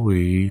 Are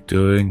we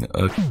doing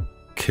a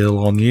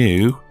kill on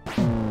you?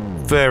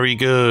 Very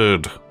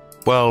good.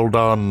 Well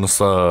done,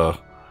 sir.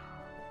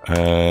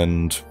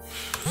 And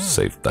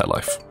saved their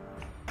life.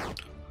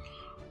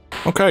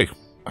 Okay.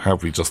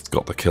 Have we just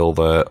got the kill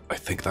there? I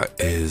think that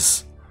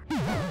is...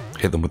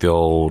 Hit them with the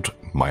old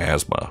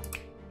miasma.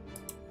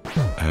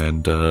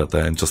 And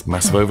then just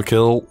massive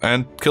overkill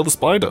and kill the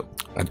spider.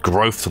 Add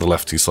growth to the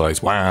left 2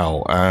 sides.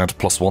 Wow. Add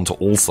 +1 to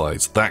all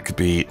sides. That could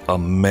be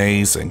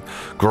amazing.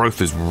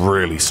 Growth is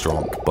really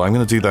strong. But I'm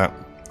going to do that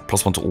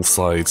 +1 to all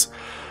sides.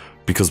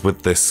 Because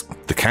with this,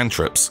 the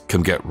cantrips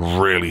can get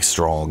really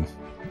strong.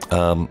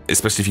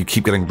 Especially if you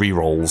keep getting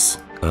rerolls.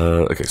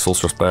 Okay,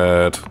 sorceress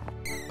bad.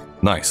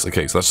 Nice.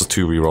 Okay, so that's just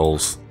 2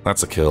 rerolls.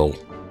 That's a kill.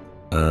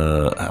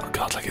 Oh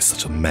god, like it's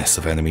such a mess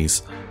of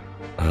enemies.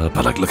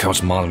 But like, look how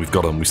much mana we've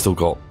got on. We've still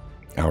got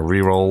our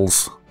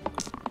rerolls.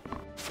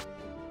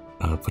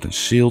 Putting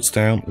shields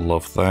down.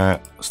 Love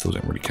that. Still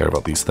don't really care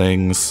about these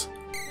things.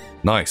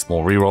 Nice,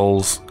 more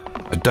rerolls.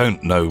 I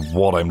don't know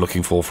what I'm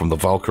looking for from the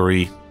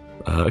Valkyrie.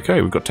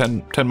 Okay, we've got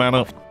 10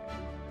 mana.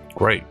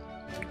 Great.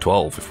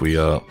 12 if we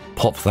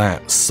pop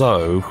that.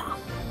 So,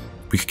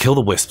 we could kill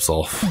the wisps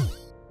off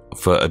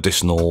for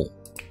additional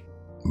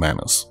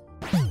manas.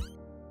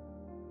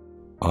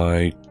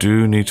 I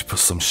do need to put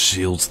some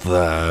shields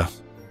there.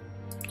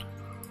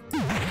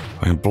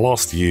 I can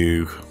blast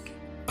you.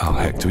 Oh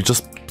heck, do we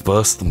just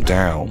burst them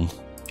down?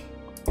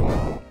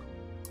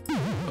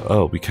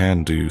 Oh, we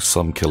can do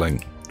some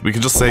killing. We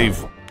can just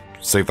save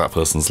that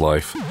person's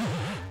life.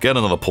 Get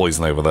another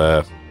poison over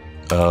there.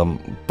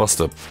 Bust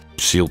a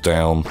shield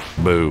down.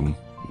 Boom.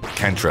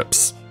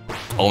 Cantrips.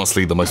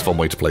 Honestly, the most fun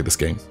way to play this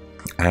game.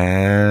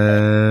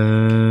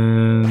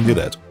 And you're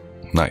dead.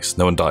 Nice,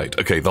 no one died.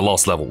 Okay, the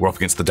last level. We're up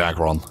against the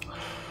Dagron.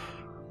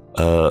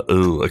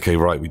 Ooh, okay,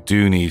 right. We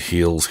do need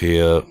heals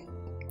here.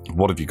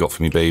 What have you got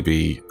for me,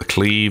 baby? A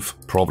cleave,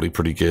 probably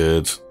pretty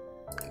good.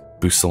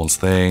 Boost someone's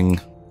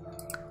thing.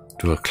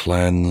 Do a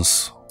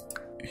cleanse.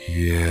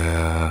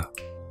 Yeah.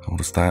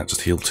 What is that?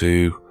 Just heal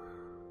 2.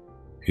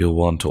 Heal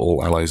 1 to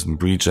all allies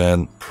and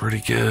regen.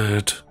 Pretty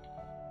good.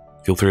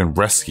 Heal 3 and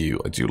rescue,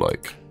 I do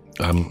like.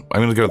 I'm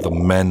gonna go with the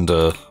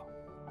Mender,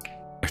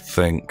 I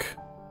think.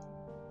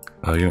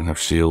 You don't have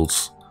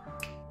shields.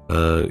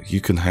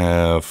 You can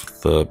have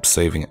the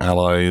saving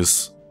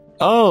allies.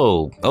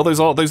 Oh,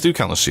 those do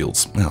count as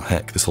shields. Oh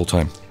heck, this whole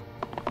time.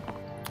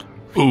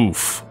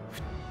 Oof.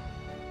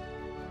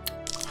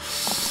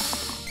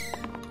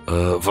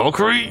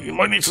 Valkyrie, you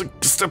might need to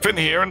step in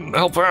here and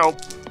help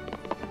out.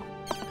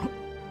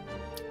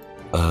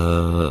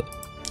 Ooh,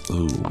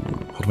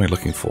 what am I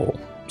looking for?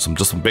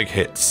 Just some big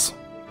hits.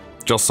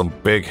 Just some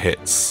big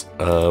hits.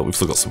 We've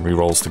still got some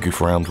rerolls to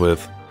goof around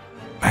with.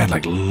 Man,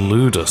 like,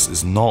 Ludus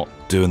is not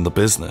doing the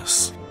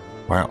business.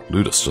 Wow,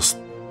 Ludus just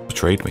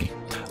betrayed me.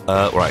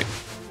 Right.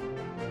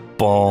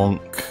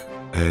 Bonk.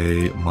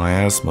 A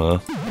miasma.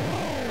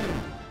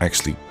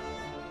 Actually,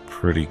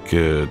 pretty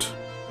good.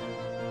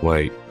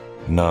 Wait,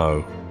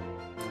 no.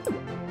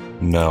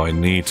 No, I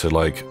need to,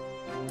 like,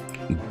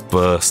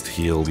 burst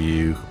heal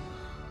you.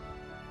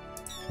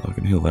 I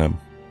can heal them.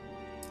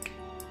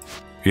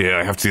 Yeah,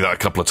 I have to do that a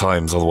couple of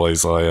times,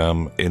 otherwise I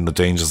am in the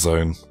danger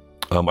zone.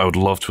 I would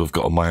love to have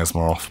got a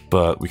miasma off,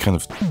 but we kind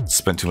of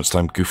spent too much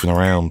time goofing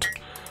around.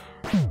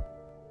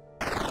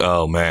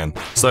 Oh man.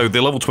 So, the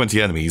level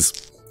 20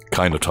 enemies,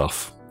 kind of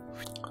tough.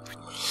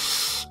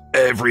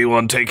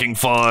 Everyone taking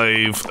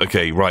 5!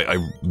 Okay, right, I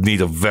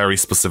need a very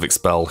specific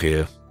spell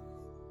here.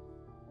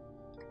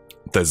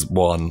 There's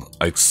one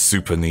I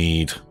super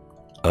need.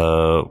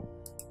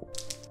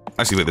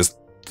 Actually, wait, there's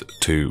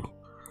 2.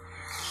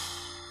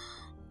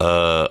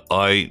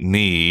 I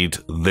need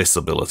this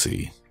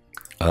ability.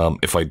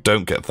 If I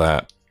don't get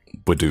that,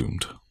 we're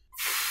doomed.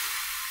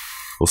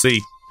 We'll see.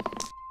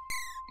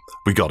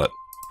 We got it.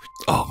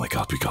 Oh my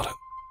god, we got it.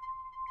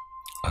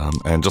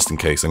 And just in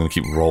case, I'm going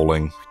to keep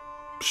rolling.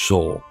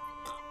 Sure.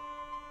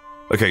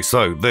 Okay,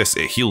 so this,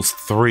 it heals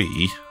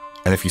 3,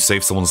 and if you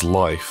save someone's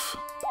life,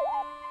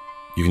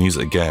 you can use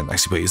it again.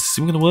 Actually, wait, is this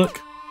even going to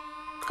work?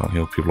 Can't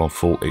heal people on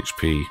full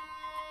HP.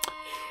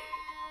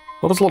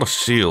 Well, there's a lot of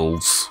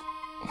shields.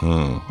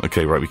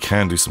 Okay, right, we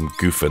can do some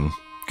goofing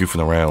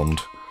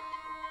around.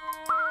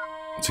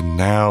 So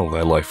now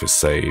their life is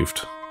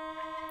saved.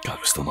 God,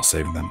 we're still not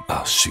saving them.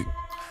 Oh, shoot.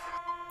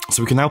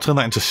 So we can now turn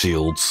that into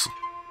shields.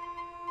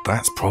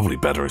 That's probably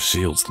better as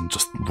shields than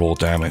just raw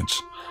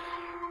damage.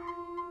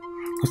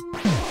 Let's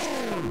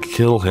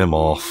kill him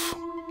off.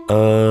 Yeah,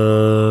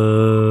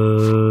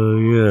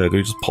 do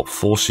we just pop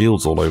 4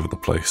 shields all over the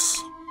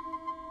place?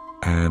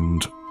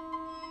 And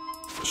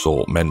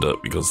sure, mend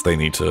it, because they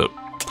need to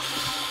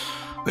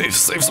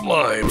save some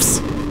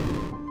lives.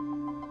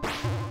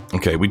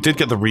 Okay, we did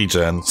get the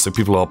regen, so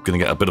people are going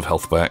to get a bit of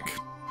health back.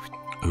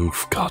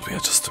 Oof, god, we are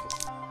just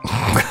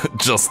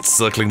just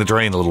circling the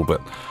drain a little bit.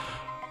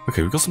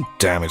 Okay, we've got some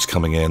damage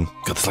coming in.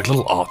 God, there's like a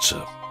little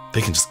archer.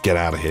 They can just get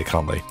out of here,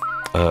 can't they?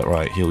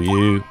 Right, heal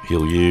you,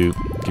 give you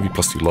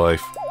 +2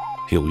 life,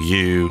 heal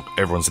you.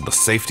 Everyone's in the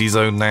safety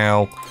zone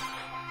now.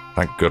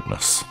 Thank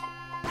goodness.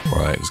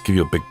 Right, let's give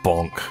you a big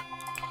bonk.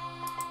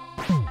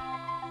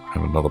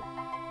 Have another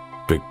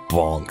big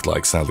bonk.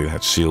 Like, sadly they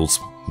had shields.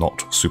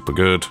 Not super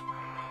good.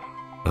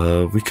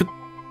 We could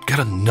get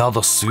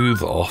another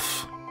soothe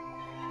off.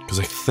 Because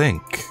I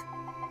think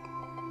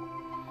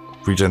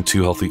regen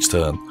 2 health each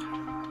turn.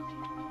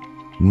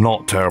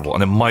 Not terrible.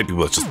 And it might be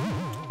worth just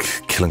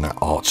killing that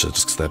archer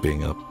just because they're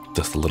being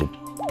just a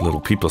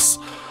little peepus.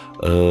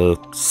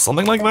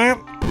 Something like that?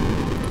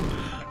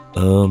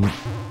 I'm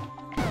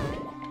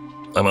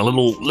a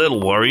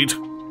little worried.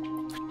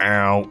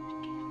 Ow.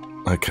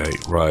 Okay,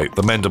 right.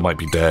 The Mender might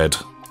be dead.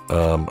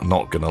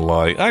 Not gonna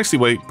lie. Actually,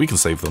 wait. We can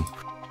save them.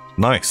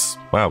 Nice.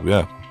 Wow,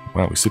 yeah.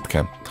 Wow, we super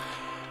can.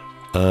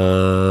 Do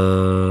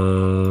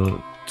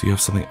you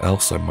have something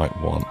else I might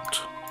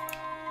want?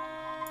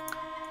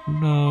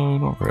 No,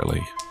 not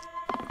really.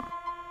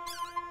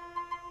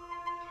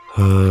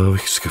 We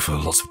could just go for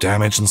lots of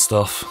damage and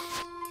stuff.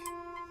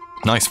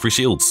 Nice, free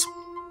shields.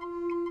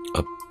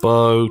 A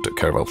bow, don't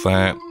care about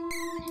that.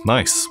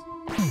 Nice.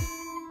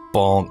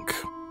 Bonk.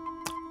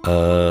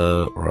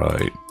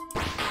 Right.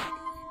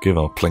 Give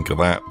him a plink of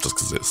that, just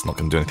because it's not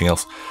going to do anything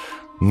else.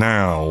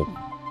 Now,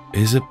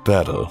 is it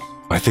better?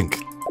 I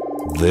think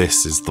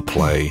this is the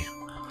play.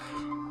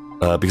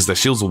 Because their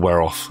shields will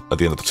wear off at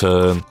the end of the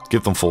turn.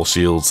 Give them 4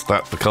 shields.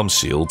 That becomes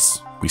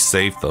shields. We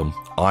save them.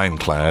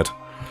 Ironclad.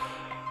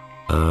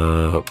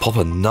 Pop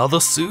another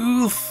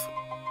soothe?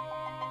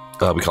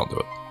 We can't do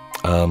it.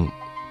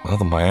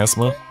 Another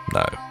miasma?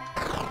 No.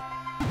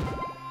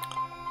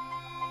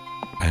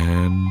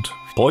 And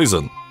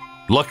poison.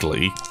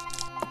 Luckily,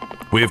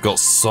 we have got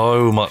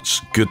so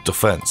much good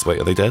defense. Wait,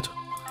 are they dead?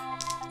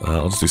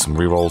 I'll just do some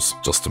rerolls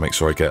just to make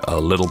sure I get a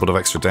little bit of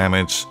extra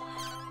damage.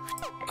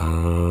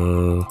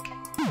 We'll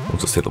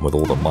just hit them with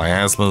all the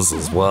miasmas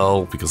as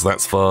well, because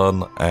that's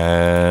fun.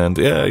 And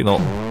yeah, you know,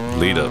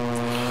 leader.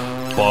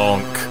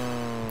 Bonk.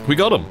 We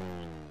got him.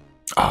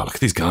 Ah, look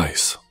at these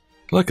guys.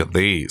 Look at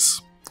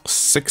these.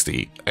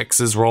 60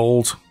 X's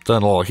rolled.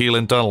 Done a lot of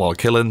healing, done a lot of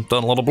killing,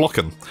 done a lot of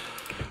blocking.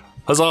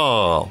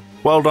 Huzzah!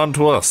 Well done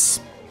to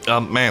us.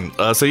 Man,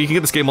 so you can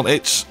get this game on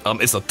itch.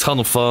 It's a ton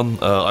of fun.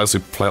 I also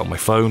play it on my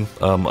phone.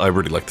 I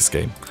really like this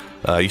game.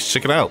 You should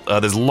check it out.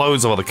 There's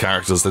loads of other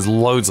characters. There's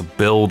loads of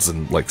builds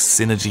and like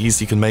synergies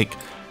you can make.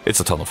 It's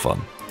a ton of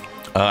fun.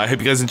 I hope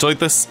you guys enjoyed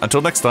this.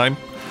 Until next time,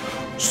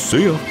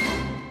 see ya.